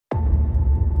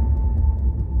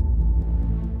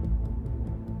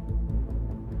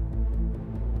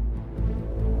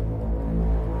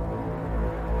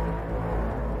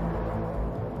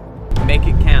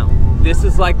This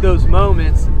is like those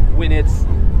moments when it's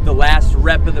the last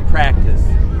rep of the practice.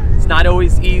 It's not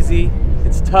always easy,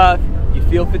 it's tough, you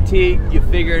feel fatigued, you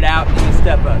figure it out, and you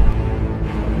step up.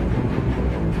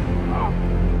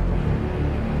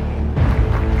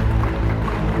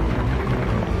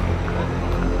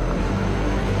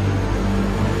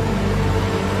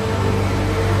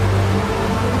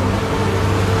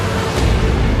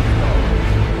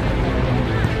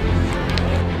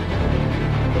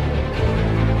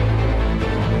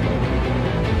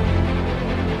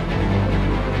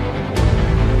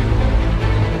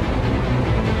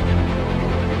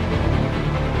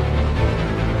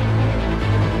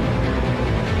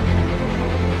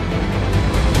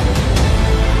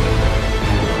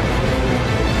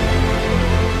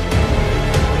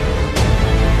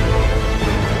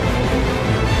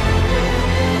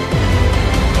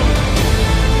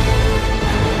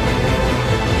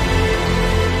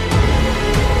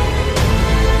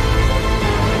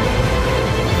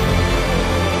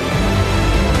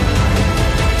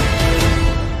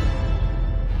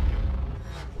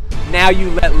 Now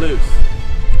you let loose.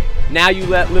 Now you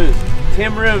let loose.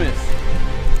 Tim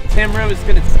Rumis is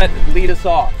going to lead us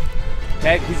off.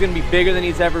 Okay, he's going to be bigger than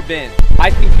he's ever been. I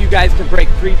think you guys can break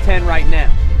 310 right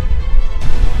now.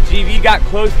 GV got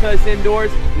close to us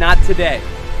indoors, not today.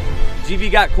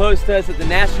 GV got close to us at the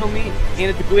national meet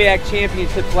and at the GLIAC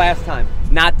championships last time,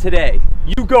 not today.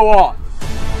 You go off.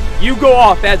 You go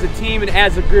off as a team and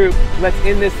as a group. Let's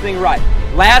end this thing right.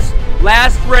 Last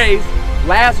race.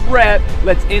 Last rep,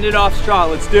 let's end it off strong.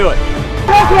 Let's do it.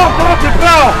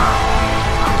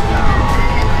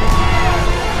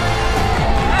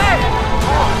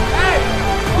 Hey!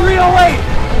 308.